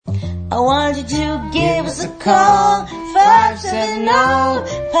I want you to give us a call,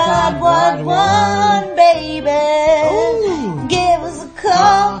 570-POD11, baby. Ooh. Give us a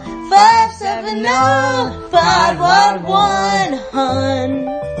call, 570-POD11, hun.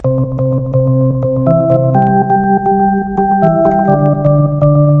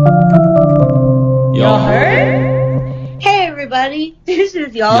 Y'all heard? Hey everybody, this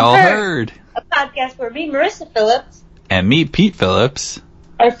is Y'all Heard, a podcast where me, Marissa Phillips, and me, Pete Phillips,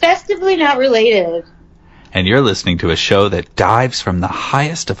 are festively not related. And you're listening to a show that dives from the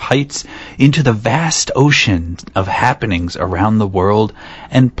highest of heights into the vast ocean of happenings around the world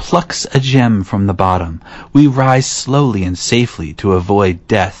and plucks a gem from the bottom. We rise slowly and safely to avoid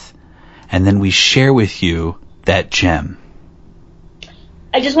death, and then we share with you that gem.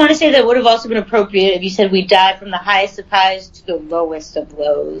 I just want to say that it would have also been appropriate if you said we dive from the highest of highs to the lowest of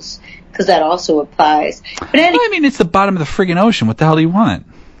lows, because that also applies. But well, I mean, it's the bottom of the friggin' ocean. What the hell do you want?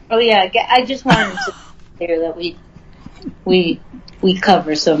 Oh yeah, I just wanted to clear that we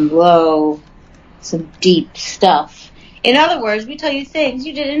cover some deep stuff. In other words, we tell you things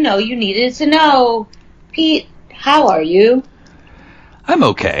you didn't know you needed to know. Pete, how are you? I'm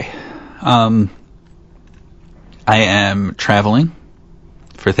okay. I am traveling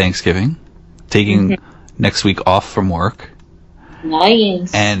for Thanksgiving, taking next week off from work.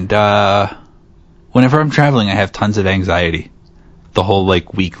 Nice. And whenever I'm traveling, I have tons of anxiety. The whole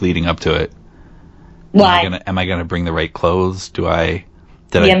week leading up to it. Why? Am I gonna bring the right clothes? Did I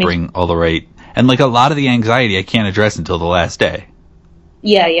bring all the right? And a lot of the anxiety I can't address until the last day.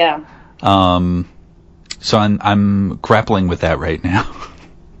 Yeah. So I'm grappling with that right now.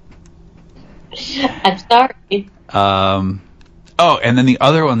 I'm sorry. Oh, and then the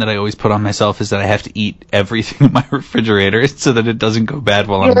other one that I always put on myself is that I have to eat everything in my refrigerator so that it doesn't go bad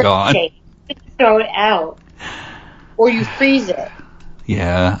while I'm gone. Okay. Throw it out. Or you freeze it.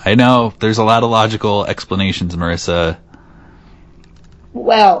 Yeah, I know. There's a lot of logical explanations, Marissa.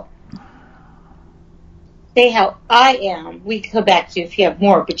 Well, say how I am. We can come back to if you have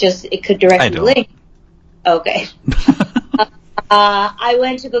more, but just it could directly link. Okay. I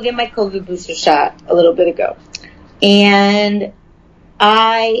went to go get my COVID booster shot a little bit ago. And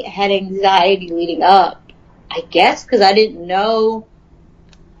I had anxiety leading up, I guess, because I didn't know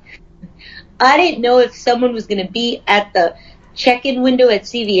if someone was going to be at the check-in window at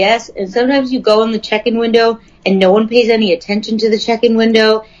CVS. And sometimes you go in the check-in window and no one pays any attention to the check-in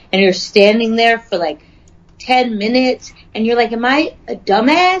window, and you're standing there for 10 minutes, and you're like, am I a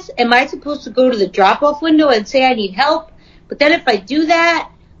dumbass? Am I supposed to go to the drop-off window and say I need help? But then if I do that,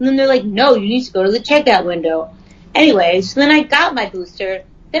 and then they're like, no, you need to go to the checkout window. Anyway, so then I got my booster.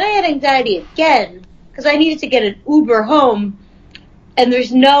 Then I had anxiety again because I needed to get an Uber home, and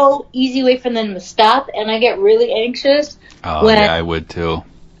there's no easy way for them to stop, and I get really anxious. Oh, yeah, I would too.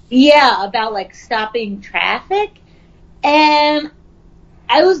 Yeah, about stopping traffic, and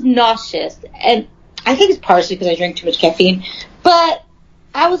I was nauseous, and I think it's partially because I drank too much caffeine, but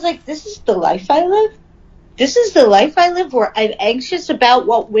I was like, this is the life I live? This is the life I live where I'm anxious about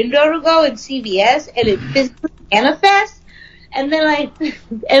what window to go in CVS, and it physically manifests, and then I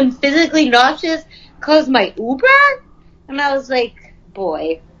am physically nauseous because my Uber? And I was like,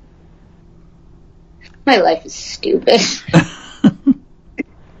 boy, my life is stupid.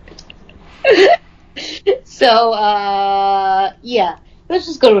 So, yeah, let's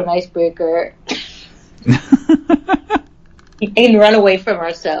just go to an icebreaker and run away from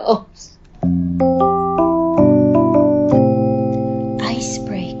ourselves.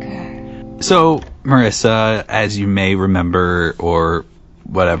 So, Marissa, as you may remember, or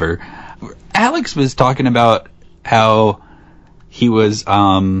whatever, Alex was talking about how he was,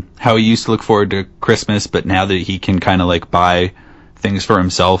 how he used to look forward to Christmas, but now that he can kind of buy things for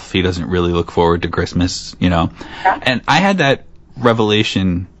himself, he doesn't really look forward to Christmas, Yeah. And I had that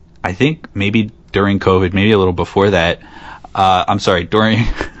revelation, I think, maybe during COVID, maybe a little before that. I'm sorry, during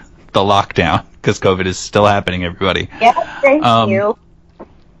the lockdown, because COVID is still happening, everybody. Yeah, thank you.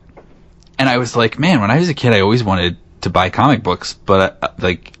 And I was like, man, when I was a kid, I always wanted to buy comic books, but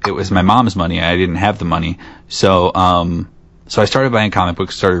it was my mom's money. I didn't have the money. So I started buying comic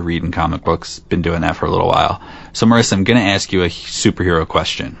books, started reading comic books, been doing that for a little while. So Marissa, I'm going to ask you a superhero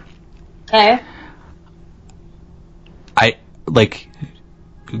question. Okay.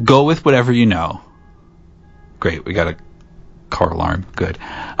 Go with whatever you know. Great. We got a car alarm. Good.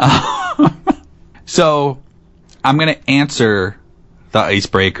 So I'm going to answer the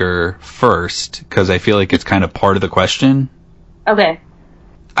icebreaker first, because I feel like it's kind of part of the question. Okay.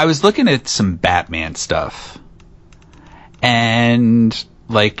 I was looking at some Batman stuff, and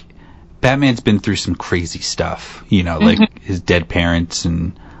Batman's been through some crazy stuff, his dead parents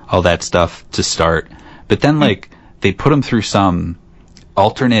and all that stuff to start. But then, like, they put him through some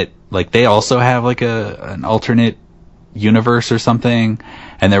alternate, like, they also have, like, an alternate universe or something,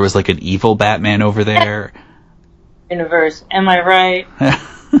 and there was, like, an evil Batman over there. Universe, am I right?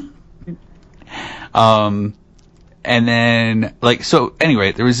 And then, like, so,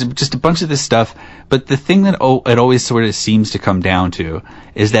 anyway, there was just a bunch of this stuff, but the thing that it always sort of seems to come down to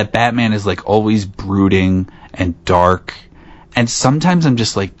is that Batman is, like, always brooding and dark, and sometimes I'm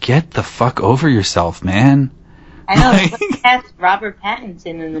just like, get the fuck over yourself, man. I know, that's Robert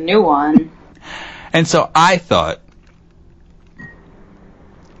Pattinson in the new one. And so I thought,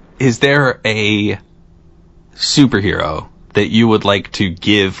 is there a superhero that you would like to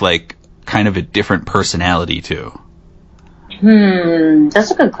give, like, kind of a different personality to?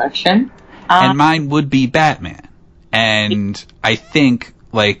 That's a good question. And mine would be Batman. And I think,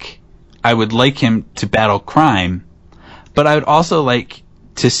 like, I would like him to battle crime, but I would also like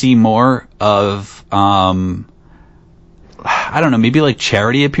to see more of, I don't know, maybe like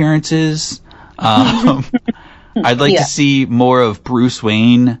charity appearances. I'd like to see more of Bruce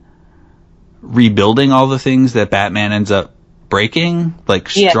Wayne rebuilding all the things that Batman ends up breaking, like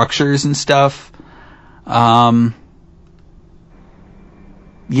structures and stuff.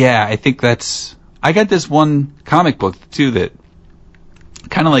 Yeah, I think I got this one comic book too that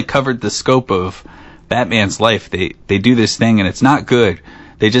kind of like covered the scope of Batman's life. They do this thing and it's not good.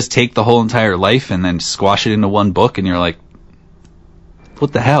 They just take the whole entire life and then squash it into one book, and you're like,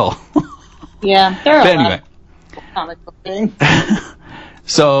 what the hell? Yeah, there are but a anyway. lot of comic book things.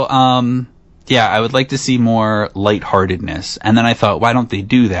 So, yeah, I would like to see more lightheartedness. And then I thought, why don't they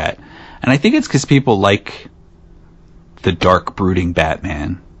do that? And I think it's because people like the dark, brooding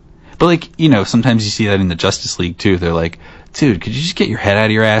Batman. But, like, you know, sometimes you see that in the Justice League, too. They're like, dude, could you just get your head out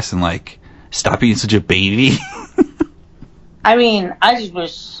of your ass and, like, stop being such a baby? I mean, I just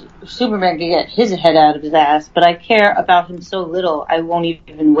wish Superman could get his head out of his ass, but I care about him so little, I won't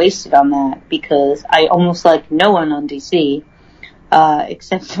even waste it on that, because I almost like no one on DC,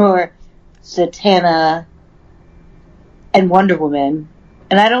 except for Zatanna and Wonder Woman.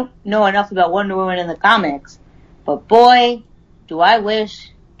 And I don't know enough about Wonder Woman in the comics, but boy, do I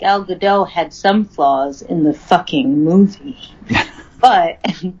wish Gal Gadot had some flaws in the fucking movie. But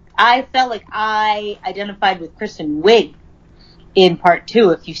I felt like I identified with Kristen Wiig in part 2.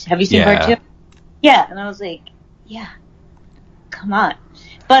 Have you seen part 2? Yeah, and I was like, yeah, come on.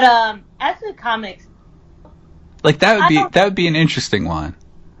 But as for the comics, like, that would be an interesting one.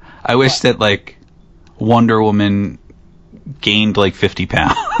 I wish that, like, Wonder Woman gained like 50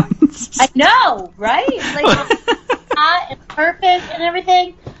 pounds. I know, right? Like, hot and perfect and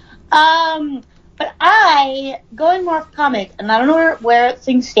everything. But going more off comic, and I don't know where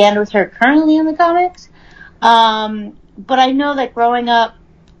things stand with her currently in the comics, but I know that growing up,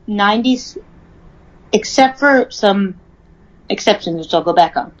 90s, except for some exceptions, which I'll go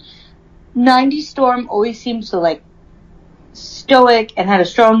back on, 90s Storm always seems so, like, stoic and had a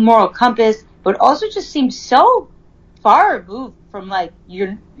strong moral compass, but also just seemed so far removed from, like,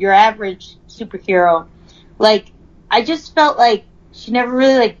 your average superhero. Like, I just felt like she never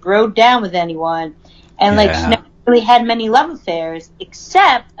really, like, broke down with anyone, and, like, she never really had many love affairs,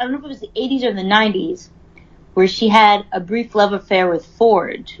 except, I don't know if it was the 80s or the 90s, where she had a brief love affair with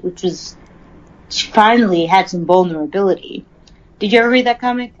Forge, which was, she finally had some vulnerability. Did you ever read that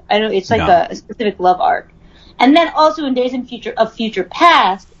comic? I know it's like a specific love arc. And then also in Days of Future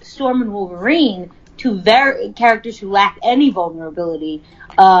Past, Storm and Wolverine, two characters who lacked any vulnerability,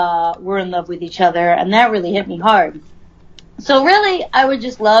 were in love with each other, and that really hit me hard. So really, I would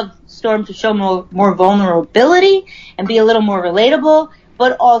just love Storm to show more vulnerability and be a little more relatable,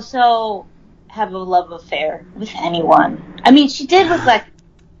 but also have a love affair with anyone. I mean, she did with, like,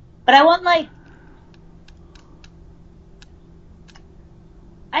 but I want, like,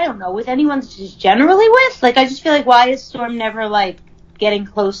 I don't know, with anyone she's generally with. Like, I just feel like, why is Storm never, like, getting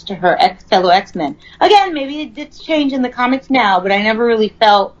close to her fellow X-Men? Again, maybe it's changed in the comics now, but I never really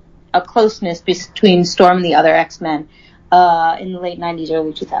felt a closeness between Storm and the other X-Men in the late 90s,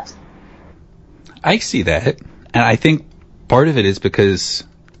 early 2000s. I see that, and I think part of it is because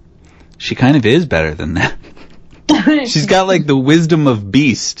she kind of is better than that. She's got, like, the wisdom of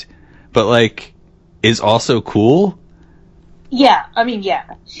Beast, but, like, is also cool. Yeah, I mean, yeah.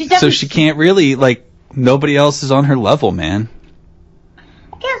 So she can't really, like, nobody else is on her level, man.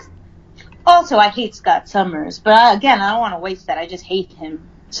 I guess. Also, I hate Scott Summers, but again, I don't want to waste that. I just hate him.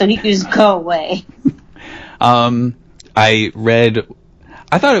 So he can just go away. I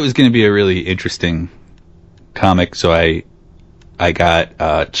thought it was going to be a really interesting comic, so I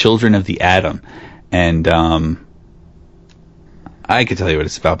got Children of the Atom, and I I could tell you what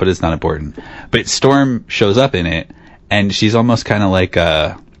it's about, but it's not important. But Storm shows up in it, and she's almost kind of like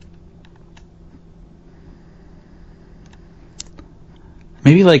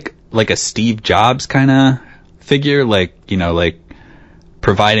maybe like a Steve Jobs kind of figure, like, you know, like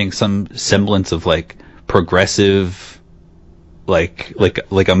providing some semblance of like progressive, like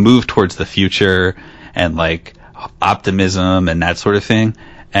a move towards the future and like optimism and that sort of thing.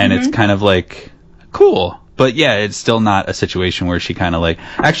 And it's kind of like cool. But yeah, it's still not a situation where she kind of like,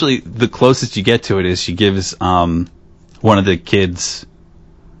 actually the closest you get to it is she gives one of the kids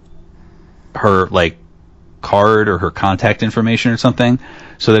her like card or her contact information or something,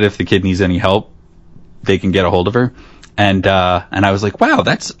 so that if the kid needs any help, they can get a hold of her. And I was like, wow,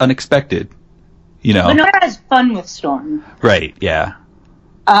 that's unexpected. You know, Lenora has fun with Storm. Right? Yeah.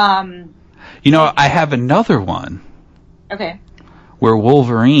 You know, I have another one. Okay. Where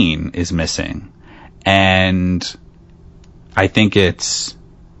Wolverine is missing, and I think it's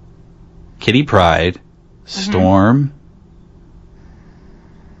Kitty Pryde, Storm.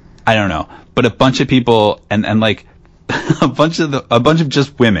 I don't know, but a bunch of people and like a bunch of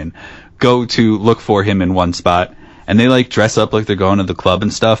just women go to look for him in one spot, and they like dress up like they're going to the club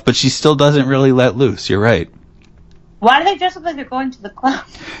and stuff, but she still doesn't really let loose. You're right. Why do they dress up like they're going to the club?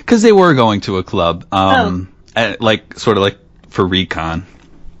 Because they were going to a club, like sort of like for recon.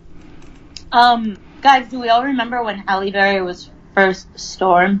 Guys, do we all remember when Halle Berry was first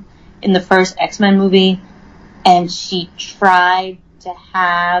Storm in the first X-Men movie, and she tried to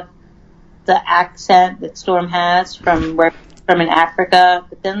have the accent that Storm has from in Africa,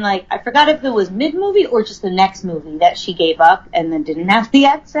 but then like I forgot if it was mid-movie or just the next movie that she gave up and then didn't have the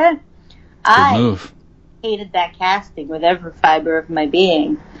accent. Good move. Hated that casting with every fiber of my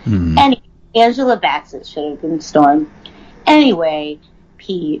being. Anyway, Angela Bassett should have been Storm. Anyway,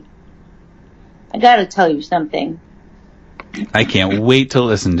 Pete, I gotta tell you something. I can't wait to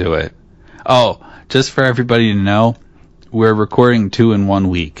listen to it. Oh, just for everybody to know, we're recording 2 in 1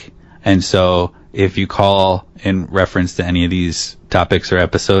 week. And so if you call in reference to any of these topics or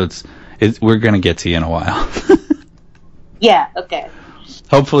episodes, we're going to get to you in a while. Yeah, okay.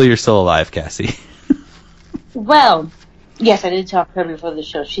 Hopefully you're still alive, Cassie. Well, yes, I did talk to her before the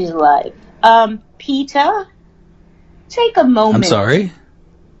show. She's alive. Peter, take a moment. I'm sorry?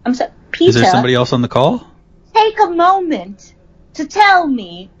 Peter. Is there somebody else on the call? Take a moment to tell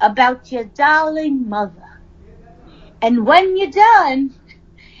me about your darling mother. And when you're done,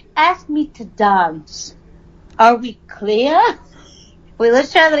 ask me to dance. Are we clear? Wait,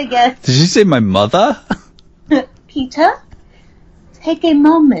 let's try that again. Did you say my mother? Peter, take a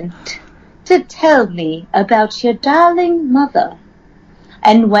moment to tell me about your darling mother.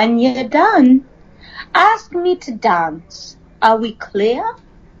 And when you're done, ask me to dance. Are we clear?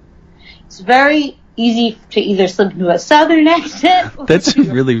 It's very easy to either slip into a southern accent. That's a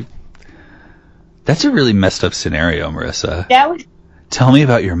really messed up scenario, Marissa. Tell me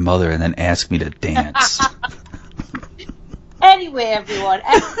about your mother and then ask me to dance. Anyway, everyone,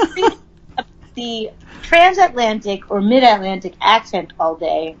 after the transatlantic or mid-Atlantic accent all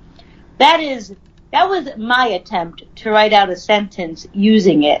day, that was my attempt to write out a sentence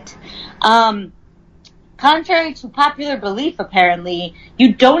using it. Contrary to popular belief, apparently,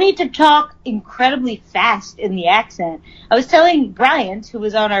 you don't need to talk incredibly fast in the accent. I was telling Bryant, who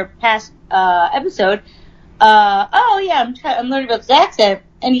was on our past episode, I'm learning about this accent,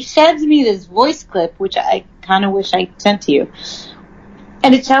 and he sends me this voice clip, which I kind of wish I sent to you.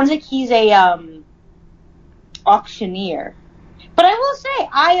 And it sounds like he's a auctioneer. But I will say,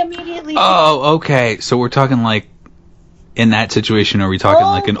 I immediately... Oh, okay. So we're talking like, in that situation, are we talking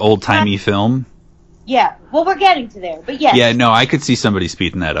like an old-timey film? Yeah. Well, we're getting to there, but yes. Yeah, no, I could see somebody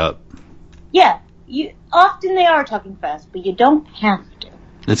speeding that up. Yeah. Often they are talking fast, but you don't have to.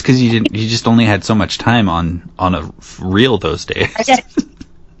 That's because you just only had so much time on a reel those days. I guess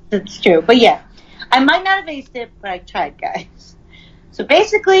that's true, but yeah. I might not have aced it, but I tried, guys. So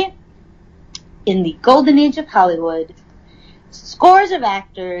basically, in the golden age of Hollywood, scores of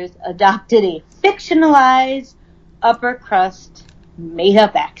actors adopted a fictionalized, upper-crust,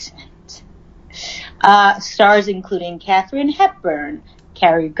 made-up accent. Stars including Katharine Hepburn,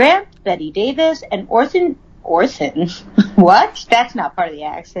 Cary Grant, Bette Davis, and Orson... What? That's not part of the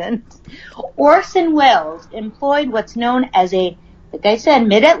accent. Orson Welles employed what's known as a, like I said,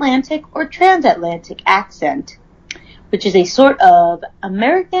 mid-Atlantic or transatlantic accent, which is a sort of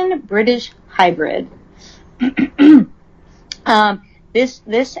American-British hybrid.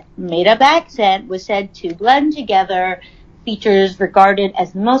 This made-up accent was said to blend together features regarded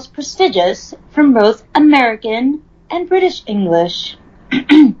as most prestigious from both American and British English.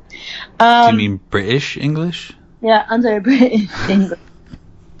 Do you mean British English? Yeah, I'm sorry, British English.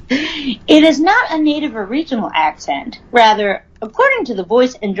 It is not a native or regional accent. Rather, according to the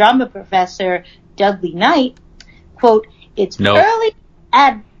voice and drama professor Dudley Knight, quote, it's Nope. early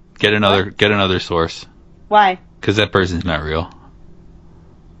Get another source. Why? Because that person's not real.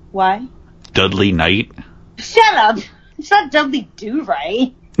 Why? Dudley Knight? Shut up! It's not Dudley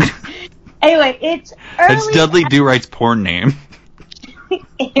Do-Right. Anyway, it's early... That's Dudley Do-Right's porn name.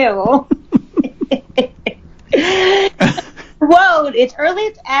 Ew. Quote, its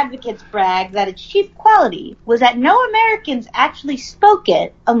earliest advocates brag that its chief quality was that no Americans actually spoke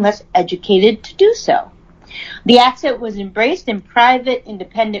it unless educated to do so. The accent was embraced in private,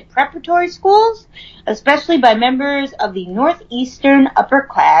 independent preparatory schools, especially by members of the northeastern upper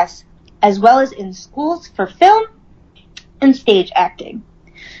class, as well as in schools for film and stage acting.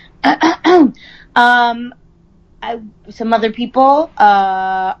 Some other people,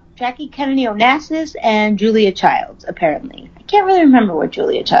 Jackie Kennedy Onassis and Julia Childs, apparently. I can't really remember what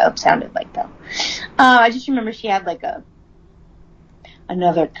Julia Childs sounded like, though. I just remember she had like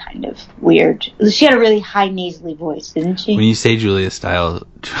another kind of weird... She had a really high nasally voice, didn't she? When you say Julia Stiles...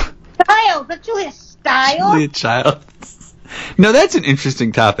 Stiles! That's Julia Stiles? Julia Childs. No, that's an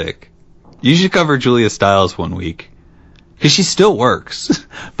interesting topic. You should cover Julia Stiles one week. Because she still works.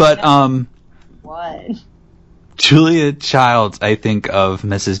 But, What? Julia Childs, I think of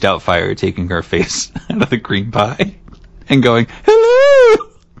Mrs. Doubtfire taking her face out of the cream pie and going, hello!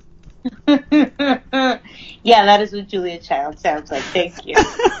 Yeah, that is what Julia Childs sounds like. Thank you.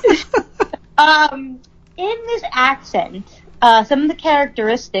 In this accent, some of the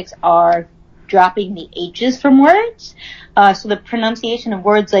characteristics are dropping the H's from words. So the pronunciation of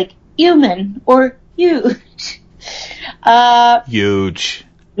words like human or huge. Huge.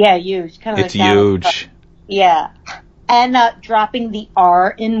 Yeah, huge. Kind of it's like huge. Yeah. And dropping the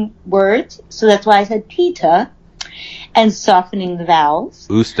R in words. So that's why I said pita. And softening the vowels.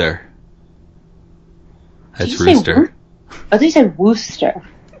 Ooster. That's rooster. I thought you said Worcester.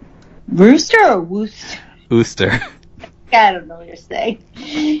 Rooster or Worcester? Ooster. I don't know what you're saying.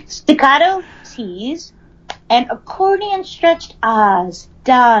 Staccato T's and accordion stretched R's.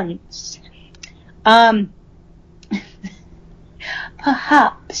 Dance.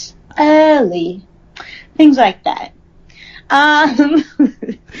 Perhaps. Early. Things like that.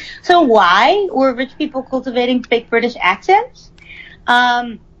 So why were rich people cultivating fake British accents?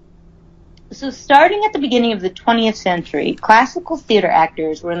 So starting at the beginning of the 20th century, classical theater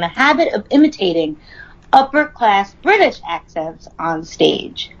actors were in the habit of imitating upper-class British accents on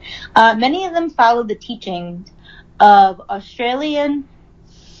stage. Many of them followed the teachings of Australian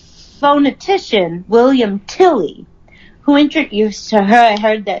phonetician William Tilley, who introduced to her, I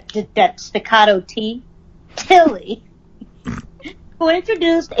heard that staccato T, Tilley, who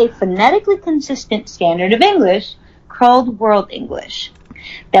introduced a phonetically consistent standard of English called World English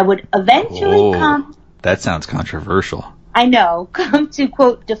that would eventually come... That sounds controversial. I know, come to,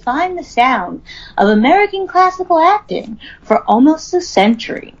 quote, define the sound of American classical acting for almost a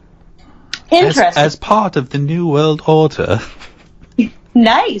century. Interesting. As part of the New World Order.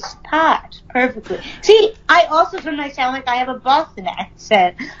 Nice, Pat. Perfectly. See, I also sometimes sound like I have a Boston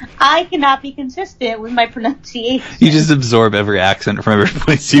accent. I cannot be consistent with my pronunciation. You just absorb every accent from every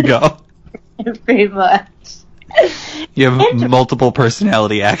place you go. Pretty much. You have multiple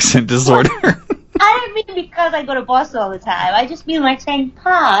personality accent disorder. I don't mean because I go to Boston all the time. I just mean like saying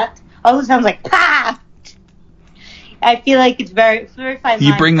pot also sounds like pot. I feel like it's very fine.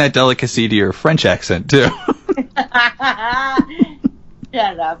 You bring that delicacy to your French accent, too.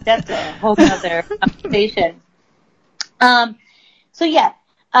 Shut up. That's a whole other conversation. So yeah,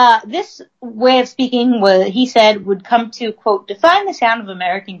 this way of speaking, he said, would come to, quote, define the sound of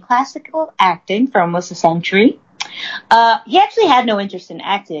American classical acting for almost a century. He actually had no interest in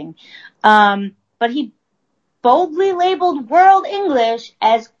acting, but he boldly labeled World English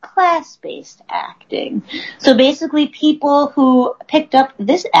as class-based acting. So basically, people who picked up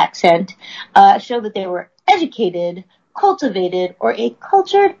this accent showed that they were educated, cultivated, or a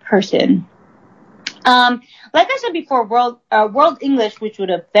cultured person. Like I said before, World English, which would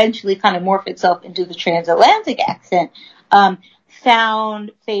eventually kind of morph itself into the transatlantic accent,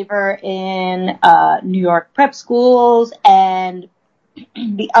 found favor in New York prep schools and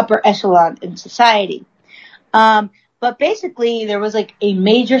the upper echelon in society. But basically, there was like a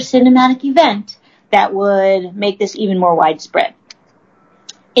major cinematic event that would make this even more widespread.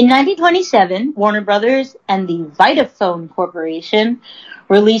 In 1927, Warner Brothers and the Vitaphone Corporation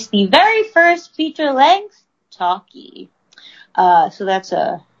released the very first feature-length talkie. So that's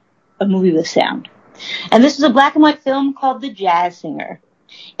a movie with sound. And this is a black and white film called The Jazz Singer.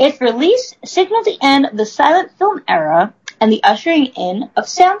 Its release signaled the end of the silent film era and the ushering in of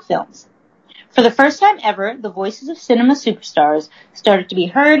sound films. For the first time ever, the voices of cinema superstars started to be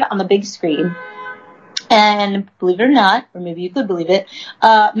heard on the big screen. And believe it or not, or maybe you could believe it,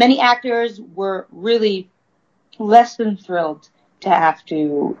 many actors were really less than thrilled to have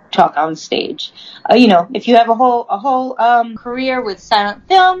to talk on stage. If you have a whole career with silent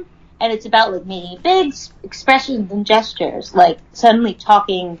film, and it's about like making big expressions and gestures, like suddenly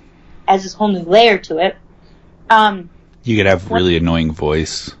talking as this whole new layer to it. You could have really annoying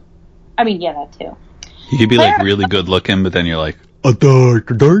voice. I mean, yeah, that too. You could be like really good looking, but then you're like,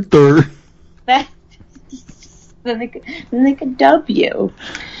 then they could dub you.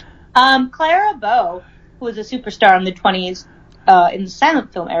 Clara Bow, who was a superstar in the 20s in the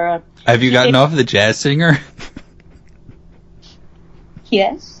silent film era. Have you gotten off the jazz singer?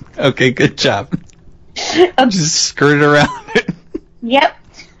 Yes. Okay, good job. Just skirted around it. Yep.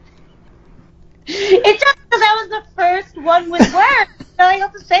 It's just because that was the first one with words. There's nothing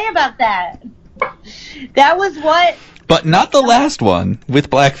else to say about that. That was what... But not the last one with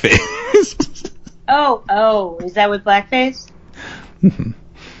blackface. Oh, is that with blackface?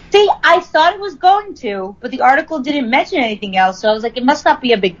 See, I thought it was going to, but the article didn't mention anything else, so I was like, it must not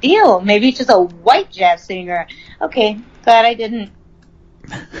be a big deal. Maybe it's just a white jazz singer. Okay, glad I didn't.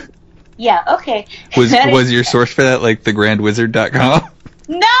 Yeah, okay. Was your source for that like thegrandwizard.com?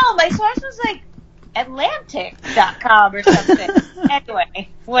 No, my source was like Atlantic.com or something. Anyway,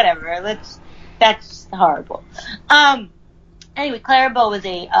 whatever. That's horrible. Anyway, Clara Bow was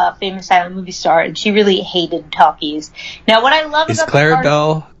a famous silent movie star, and she really hated talkies. Now, what I love is about Clara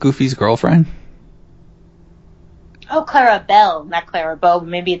Bell Goofy's girlfriend? Oh, Clara Bell, not Clara Bow, but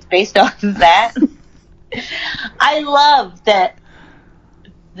maybe it's based off of that. I love that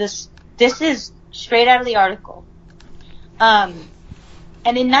this is straight out of the article. And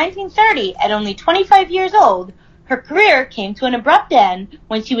in 1930, at only 25 years old, her career came to an abrupt end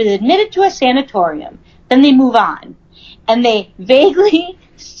when she was admitted to a sanatorium. Then they move on. And they vaguely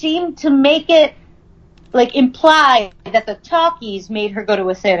seem to make it, like, imply that the talkies made her go to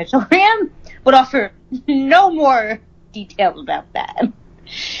a sanatorium, but offer no more details about that.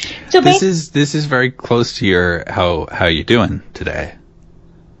 So this is very close to your how you doing today.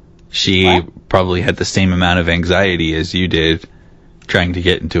 She probably had the same amount of anxiety as you did trying to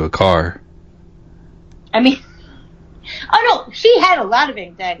get into a car. I mean, oh no, she had a lot of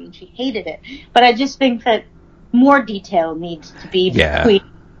anxiety and she hated it. But I just think that more detail needs to be between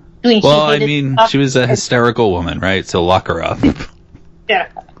well, I mean, she was a hysterical woman, right? So lock her up. Yeah.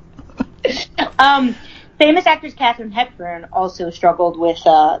 Famous actress Katharine Hepburn also struggled with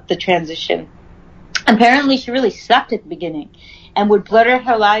the transition. Apparently, she really sucked at the beginning and would blurt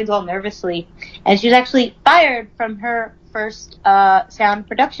her lines all nervously. And she was actually fired from her first sound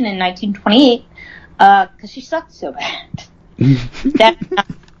production in 1928 because she sucked so bad. That's not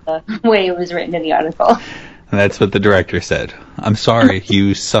the way it was written in the article. And that's what the director said. I'm sorry,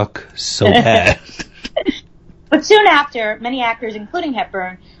 you suck so bad. But soon after, many actors, including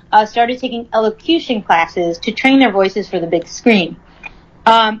Hepburn, started taking elocution classes to train their voices for the big screen.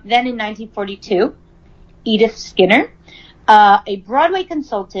 Then in 1942, Edith Skinner, a Broadway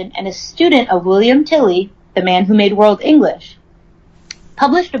consultant and a student of William Tilley, the man who made World English,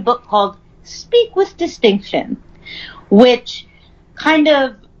 published a book called Speak with Distinction, which kind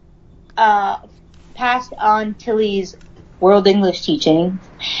of passed on Tilley's World English teaching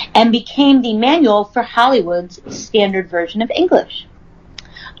and became the manual for Hollywood's standard version of English.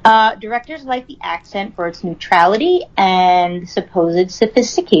 Directors liked the accent for its neutrality and supposed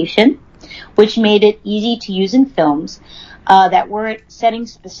sophistication, which made it easy to use in films that weren't setting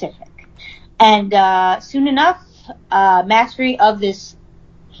specific. And soon enough, mastery of this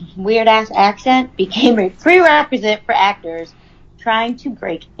weird-ass accent became a prerequisite for actors trying to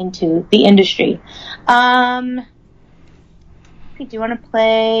break into the industry. Do you want to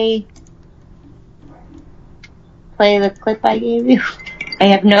play the clip I gave you? I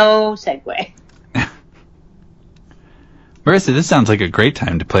have no segue. Marissa, this sounds like a great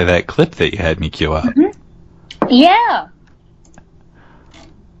time to play that clip that you had me queue up. Mm-hmm. Yeah.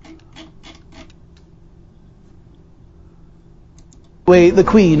 Way the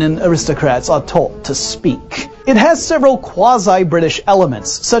Queen and aristocrats are taught to speak. It has several quasi-British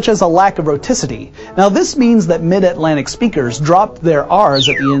elements, such as a lack of rhoticity. Now this means that mid-Atlantic speakers dropped their R's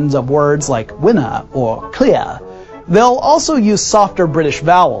at the ends of words like winner or clear. They'll also use softer British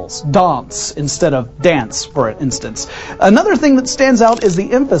vowels, dance, instead of dance, for instance. Another thing that stands out is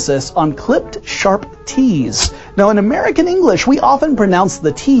the emphasis on clipped, sharp T's. Now, in American English, we often pronounce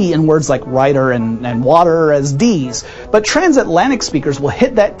the T in words like writer and water as D's, but transatlantic speakers will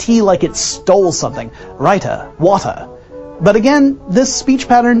hit that T like it stole something. Writer, water. But again, this speech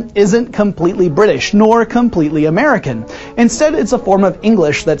pattern isn't completely British, nor completely American. Instead, it's a form of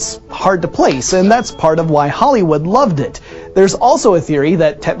English that's hard to place, and that's part of why Hollywood loved it. There's also a theory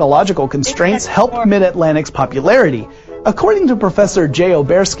that technological constraints helped Mid-Atlantic's popularity. According to Professor Jay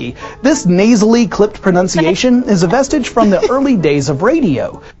Oberski, this nasally clipped pronunciation is a vestige from the early days of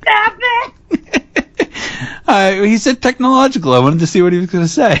radio. Stop it! He said technological. I wanted to see what he was going to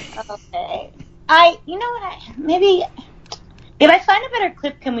say. Okay. You know what, maybe... If I find a better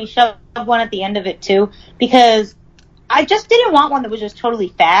clip, can we shove one at the end of it, too? Because I just didn't want one that was just totally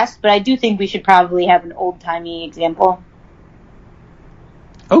fast, but I do think we should probably have an old-timey example.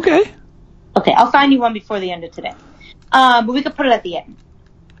 Okay. Okay, I'll find you one before the end of today. But we could put it at the end.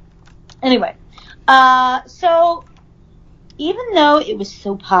 Anyway, so even though it was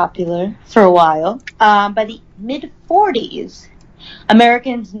so popular for a while, by the mid-40s,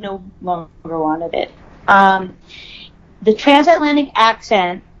 Americans no longer wanted it. The transatlantic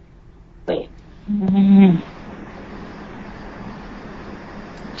accent, wait.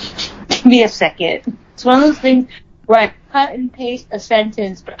 Give me a second. It's one of those things where I cut and paste a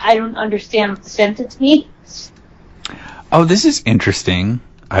sentence, but I don't understand what the sentence means. Oh, this is interesting.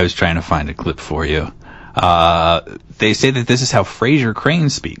 I was trying to find a clip for you. They say that this is how Frasier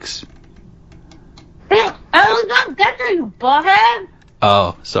Crane speaks. I was not getting you, butthead!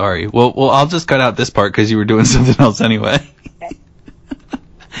 Oh, sorry. Well, I'll just cut out this part because you were doing something else anyway.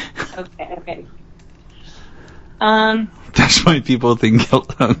 Okay. That's why people think.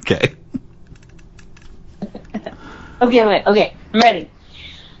 Okay. Okay. I'm ready.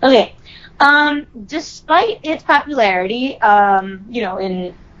 Okay. Despite its popularity,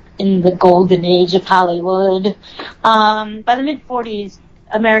 in the golden age of Hollywood, by the mid-40s,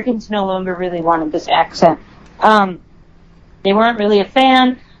 Americans no longer really wanted this accent. They weren't really a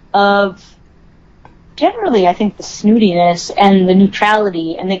fan of, generally, I think, the snootiness and the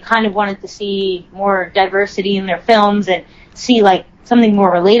neutrality, and they kind of wanted to see more diversity in their films and see, like, something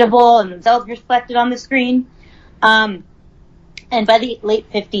more relatable and themselves reflected on the screen. And by the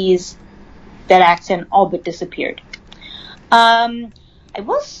late 50s, that accent all but disappeared. I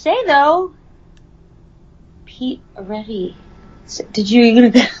will say, though, Pete already... Did you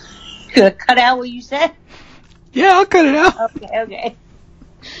gonna cut out what you said? Yeah, I'll cut it out. Okay.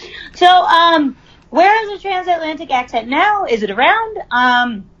 So, where is the transatlantic accent now? Is it around?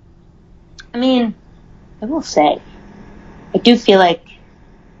 I will say, I do feel like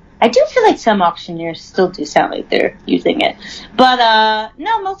some auctioneers still do sound like they're using it. But,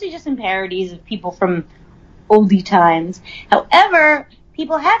 no, mostly just in parodies of people from oldie times. However,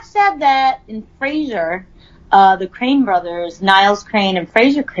 people have said that in Frasier, the Crane brothers, Niles Crane and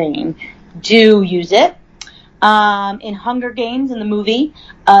Frasier Crane, do use it. In Hunger Games, in the movie,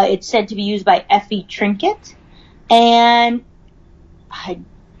 it's said to be used by Effie Trinket. And I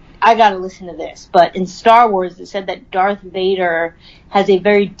gotta listen to this, but in Star Wars, it said that Darth Vader has a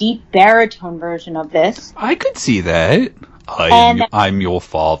very deep baritone version of this. I could see that. I'm your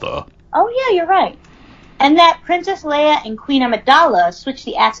father. Oh, yeah, you're right. And that Princess Leia and Queen Amidala switch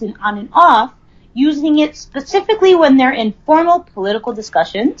the accent on and off, using it specifically when they're in formal political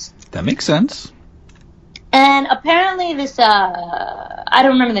discussions. That makes sense. And apparently this, I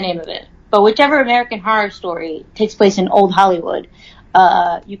don't remember the name of it, but whichever American Horror Story takes place in old Hollywood,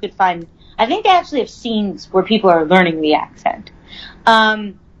 you could find, I think they actually have scenes where people are learning the accent.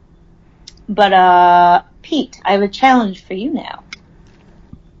 But Pete, I have a challenge for you now.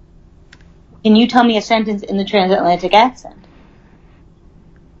 Can you tell me a sentence in the transatlantic accent?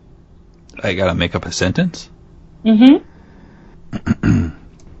 I gotta make up a sentence? Mm-hmm.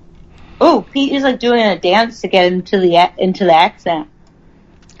 Oh, Pete is like doing a dance to get into the accent.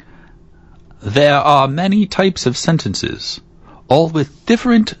 There are many types of sentences, all with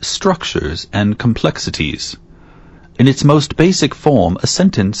different structures and complexities. In its most basic form, a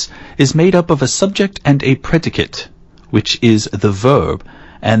sentence is made up of a subject and a predicate, which is the verb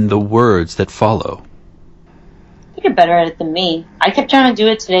and the words that follow. You're better at it than me. I kept trying to do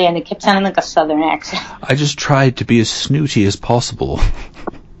it today, and it kept sounding like a southern accent. I just tried to be as snooty as possible.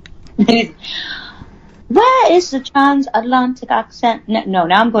 Where is the transatlantic accent? No,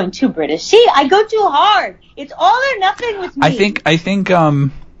 now I'm going too British. See, I go too hard. It's all or nothing with me. I think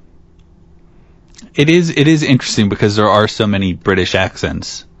it is interesting because there are so many British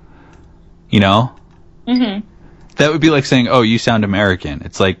accents. You know? Mm-hmm. That would be like saying, "Oh, you sound American."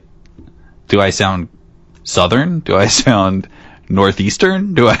 It's like, do I sound Southern? Do I sound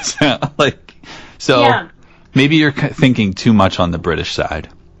Northeastern? Do I sound like... So Yeah. maybe you're thinking too much on the British side.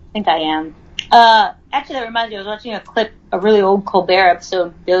 I think I am. Actually, that reminds me, I was watching a really old Colbert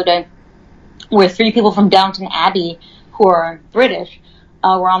episode the other day, where 3 people from Downton Abbey, who are British,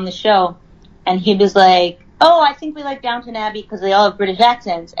 were on the show, and he was like, "Oh, I think we like Downton Abbey because they all have British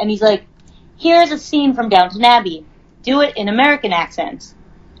accents." And he's like, "Here's a scene from Downton Abbey. Do it in American accents."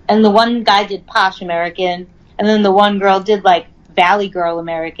 And the one guy did posh American, and then the one girl did like Valley Girl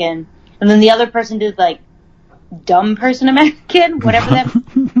American, and then the other person did like dumb person American, whatever that.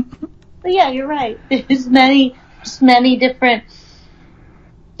 But yeah, you're right. There's many different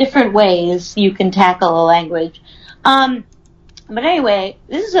ways you can tackle a language. But anyway,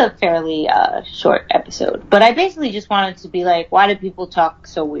 this is a fairly short episode. But I basically just wanted to be like, why did people talk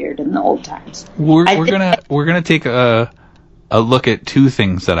so weird in the old times? We're gonna take a look at 2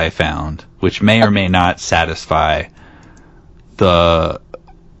 things that I found, which may or may not satisfy the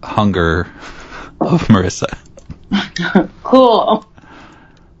hunger of Marissa. Cool.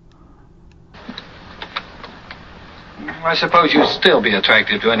 I suppose you'd still be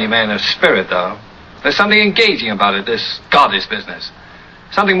attractive to any man of spirit, though. There's something engaging about it, this goddess business.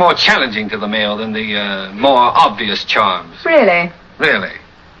 Something more challenging to the male than the more obvious charms. Really? Really.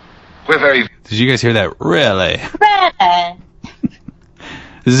 We're very... Did you guys hear that? Really? Right.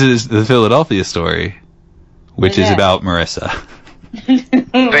 This is the Philadelphia story, which is Yeah. about Marissa.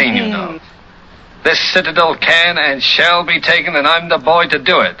 vain, you know. This citadel can and shall be taken, and I'm the boy to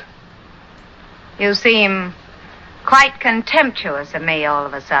do it. You seem quite contemptuous of me all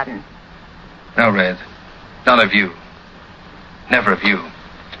of a sudden. No, Red. None of you. Never of you.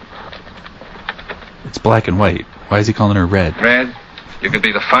 It's black and white. Why is he calling her red? Red, you could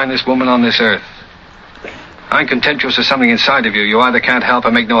be the finest woman on this earth. I'm contemptuous of something inside of you you either can't help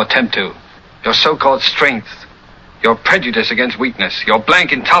or make no attempt to. Your so-called strength. Your prejudice against weakness. Your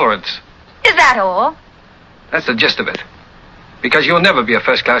blank intolerance. Is that all? That's the gist of it. Because you'll never be a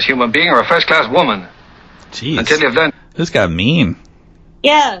first-class human being or a first-class woman Jeez. until you've learned... This got mean.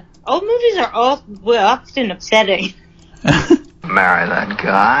 Yeah. Old movies are often upsetting. Marry that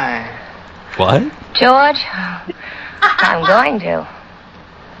guy. What? George, I'm going to.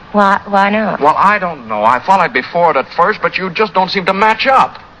 Why not? Well, I don't know. I thought I'd be for it at first, but you just don't seem to match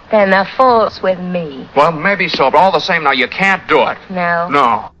up. Then the fault's with me. Well, maybe so, but all the same, now you can't do it. No?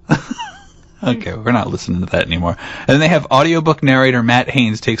 No. Okay, we're not listening to that anymore. And then they have audiobook narrator Matt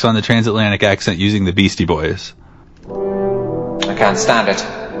Haynes takes on the transatlantic accent using the Beastie Boys. I can't stand it.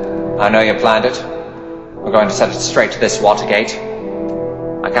 I know you planned it. We're going to set it straight to this Watergate.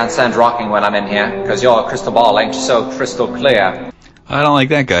 I can't stand rocking when I'm in here, because your crystal ball ain't so crystal clear. I don't like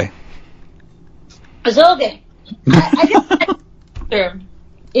that guy. It's okay. I guess my answer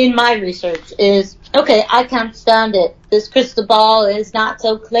in my research is, okay, I can't stand it. This crystal ball is not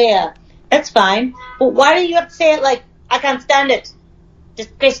so clear. That's fine. But why do you have to say it like, I can't stand it? This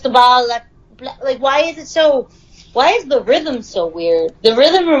crystal ball, like why is the rhythm so weird? The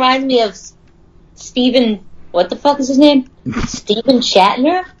rhythm reminds me of Stephen, what the fuck is his name? Stephen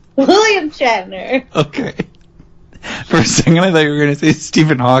Shatner? William Shatner. Okay. For a second, I thought you were going to say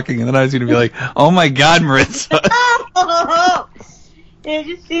Stephen Hawking, and then I was going to be like, oh my god, Marissa. It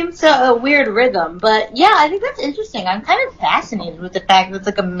just seems a weird rhythm. But yeah, I think that's interesting. I'm kind of fascinated with the fact that it's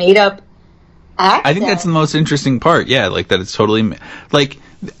like a made-up accent. I think that's the most interesting part, yeah, like that it's totally, like,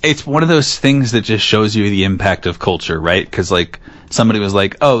 it's one of those things that just shows you the impact of culture, right? Because, like, somebody was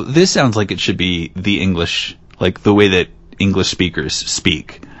like, oh, this sounds like it should be the English, like, the way that English speakers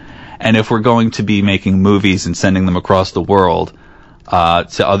speak. And if we're going to be making movies and sending them across the world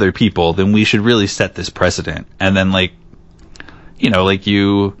to other people, then we should really set this precedent. And then, like, you know, like,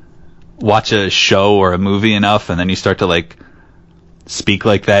 you watch a show or a movie enough, and then you start to, like, speak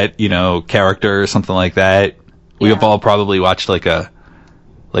like that, you know, character or something like that. We have all probably watched, like a,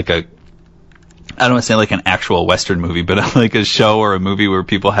 I don't want to say like an actual Western movie, but like a show or a movie where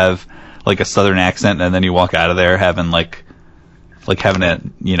people have like a Southern accent, and then you walk out of there having like having to,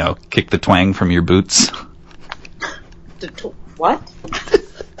 you know, kick the twang from your boots. What?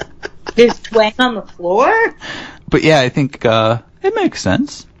 There's twang on the floor? But yeah, I think it makes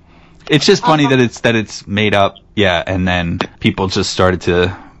sense. It's just funny that it's made up, yeah, and then people just started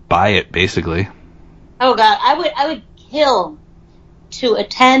to buy it, basically. Oh god, I would kill to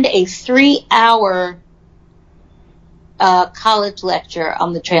attend a 3-hour college lecture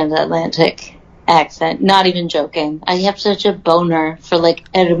on the transatlantic accent. Not even joking. I have such a boner for like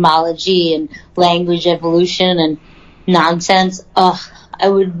etymology and language evolution and nonsense. Ugh, I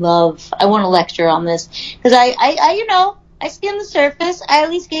want to lecture on this because I skimmed the surface. I at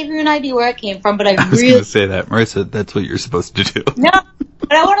least gave you an idea where I came from, but I was really going to say that, Marissa. That's what you're supposed to do. no,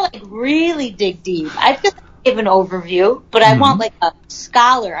 but I want to like really dig deep. I feel like I give an overview, but I want like a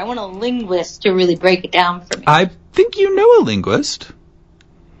scholar. I want a linguist to really break it down for me. I think you know a linguist.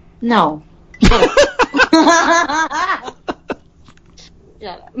 No. Shut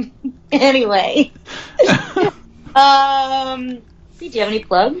up. Anyway. Do you have any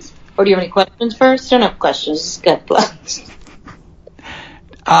plugs? Or do you have any questions first? Don't have questions, just got plugs.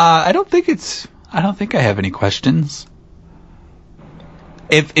 I don't think I have any questions.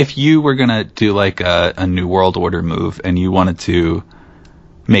 If you were gonna do like a New World Order move and you wanted to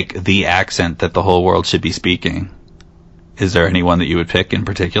make the accent that the whole world should be speaking, is there anyone that you would pick in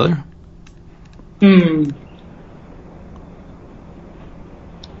particular? Do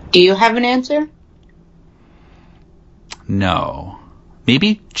you have an answer? No.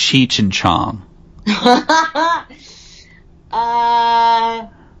 Maybe Cheech and Chong.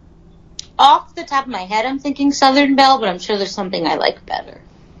 Off the top of my head, I'm thinking Southern Belle, but I'm sure there's something I like better.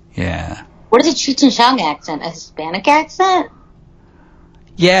 Yeah. What is a Cheech and Chong accent? A Hispanic accent?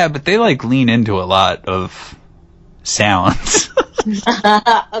 Yeah, but they like lean into a lot of sounds.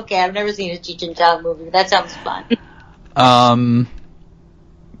 Okay, I've never seen a Cheech and Chong movie, but that sounds fun.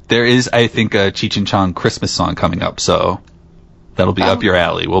 There is, I think, a Cheech and Chong Christmas song coming up, so that'll be up your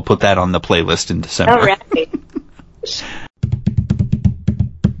alley. We'll put that on the playlist in December. All right.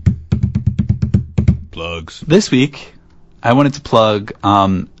 Plugs. This week, I wanted to plug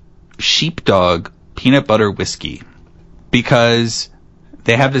Sheepdog Peanut Butter Whiskey because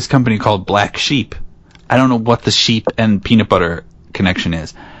they have this company called Black Sheep. I don't know what the sheep and peanut butter connection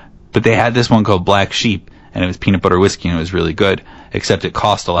is, but they had this one called Black Sheep, and it was peanut butter whiskey, and it was really good, except it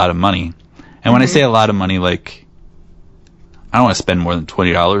cost a lot of money. And when I say a lot of money, like, I don't want to spend more than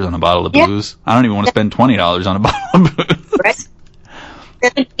 $20 on a bottle of booze. I don't even want to spend $20 on a bottle of booze. Right.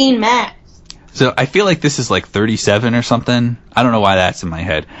 17 max. So I feel like this is like 37 or something. I don't know why that's in my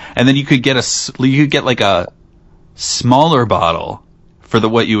head. And then you could get like a smaller bottle for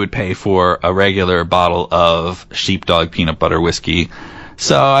what you would pay for a regular bottle of Sheepdog peanut butter whiskey.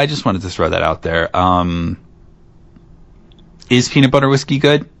 So I just wanted to throw that out there. Is peanut butter whiskey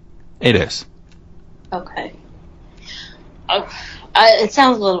good? It is. Okay. It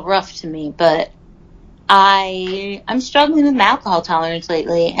sounds a little rough to me, but I'm struggling with my alcohol tolerance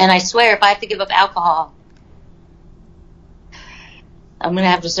lately, and I swear if I have to give up alcohol, I'm going to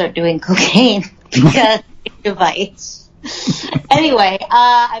have to start doing cocaine because it's a device. Anyway,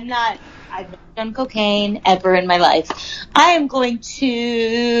 I've never done cocaine ever in my life. I am going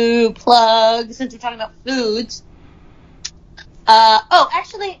to plug, since we're talking about foods.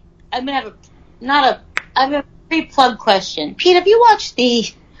 Actually, I'm going to have a pre-plug question. Pete, have you watched the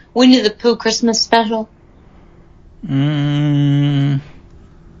Winnie the Pooh Christmas special? I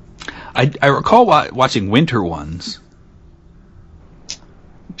recall watching winter ones.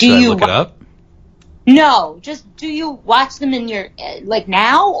 Should I look it up? No, just do you watch them in your, like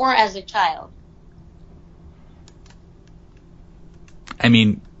now or as a child? I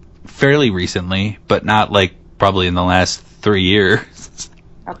mean, fairly recently, but not like probably in the last 3 years.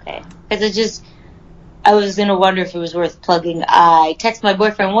 Okay. Because I was going to wonder if it was worth plugging. I text my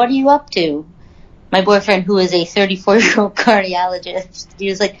boyfriend, what are you up to? My boyfriend, who is a 34-year-old cardiologist, he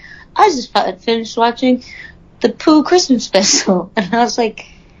was like, I just finished watching the Pooh Christmas special. And I was like,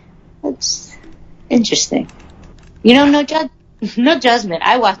 that's interesting. You know, no judgment.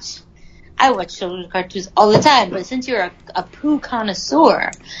 I watch children's cartoons all the time, but since you're a Pooh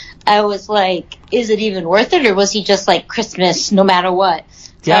connoisseur, I was like, is it even worth it, or was he just like Christmas no matter what?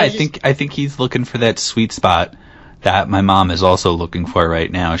 So yeah, I think he's looking for that sweet spot that my mom is also looking for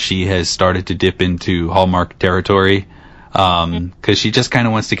right now. She has started to dip into Hallmark territory because she just kind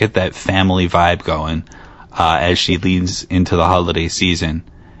of wants to get that family vibe going as she leads into the holiday season.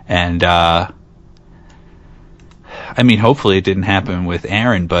 And I mean, hopefully it didn't happen with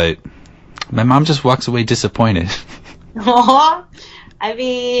Aaron, but my mom just walks away disappointed. Aww. I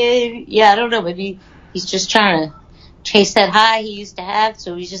mean, yeah, I don't know. Maybe he's just trying to chase that high he used to have,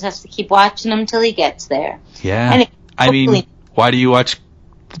 so he just has to keep watching him until he gets there. Yeah. And I mean, why do you watch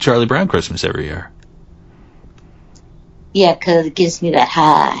the Charlie Brown Christmas every year? Yeah, because it gives me that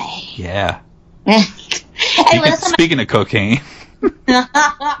high. Yeah. Hey, speaking of cocaine.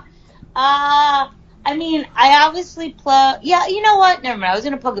 I mean, I obviously plug... Yeah, you know what? Never mind. I was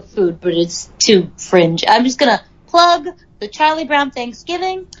going to plug a food, but it's too fringe. I'm just going to plug the Charlie Brown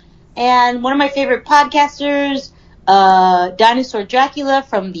Thanksgiving and one of my favorite podcasters, Dinosaur Dracula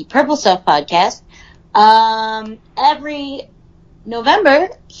from the Purple Stuff podcast. Every November,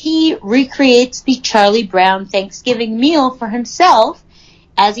 he recreates the Charlie Brown Thanksgiving meal for himself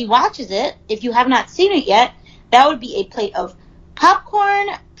as he watches it. If you have not seen it yet, that would be a plate of popcorn,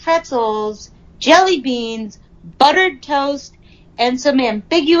 pretzels, jelly beans, buttered toast, and some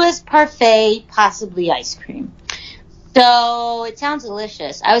ambiguous parfait, possibly ice cream. So it sounds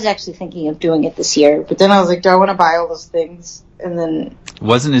delicious. I was actually thinking of doing it this year, but then I was like, do I want to buy all those things? And then...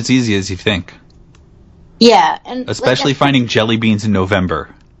 Wasn't as easy as you think. Yeah. And especially finding jelly beans in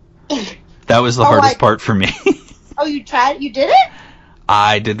November. That was the hardest part for me. Oh, you tried it? You did it?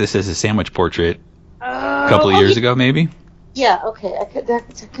 I did this as a sandwich portrait a couple of years ago, maybe. Yeah, okay.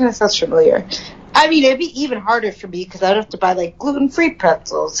 That kind of sounds familiar. I mean, it'd be even harder for me because I'd have to buy, like, gluten-free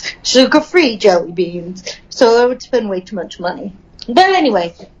pretzels, sugar-free jelly beans, so I would spend way too much money. But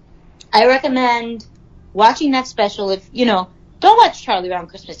anyway, I recommend watching that special if, don't watch Charlie Brown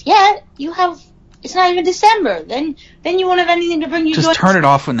Christmas yet. It's not even December. Then you won't have anything to bring you joy. Just turn it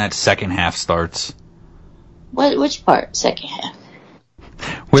off when that second half starts. Which part? Second half?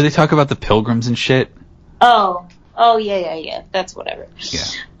 Where they talk about the pilgrims and shit. Oh, yeah. That's whatever. Yeah.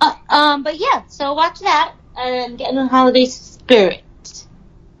 But yeah, so watch that and get in the holiday spirit.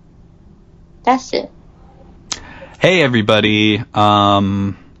 That's it. Hey, everybody. We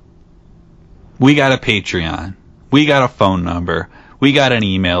got a Patreon. We got a phone number. We got an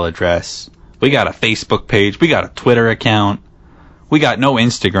email address. We got a Facebook page. We got a Twitter account. We got no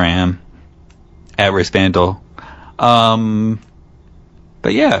Instagram at Wristvandal.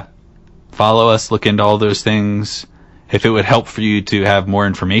 But yeah, follow us, look into all those things. If it would help for you to have more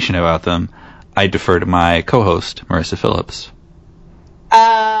information about them, I defer to my co-host, Marissa Phillips.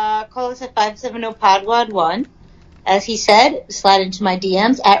 Call us at 570-PODWAD1. As he said, slide into my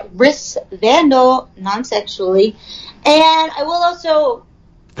DMs at Wristvandal, non-sexually. And I will also...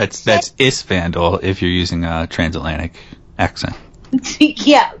 That's Isvandal if you're using a transatlantic accent.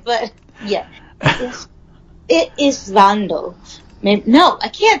 Yeah, but, yeah. It is Vandal. No, I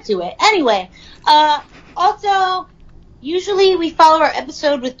can't do it. Anyway, also, usually we follow our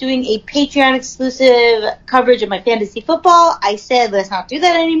episode with doing a Patreon exclusive coverage of my fantasy football. I said let's not do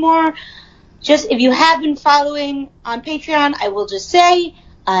that anymore. Just if you have been following on Patreon, I will just say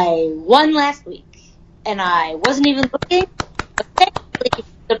I won last week. And I wasn't even looking. Apparently,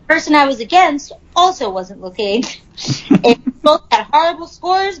 the person I was against also wasn't looking. And both had horrible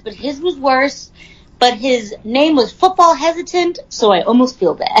scores, but his was worse. But his name was Football Hesitant, so I almost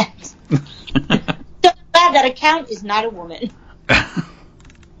feel bad. So bad that account is not a woman.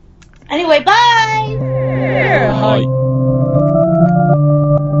 Anyway, bye! Bye.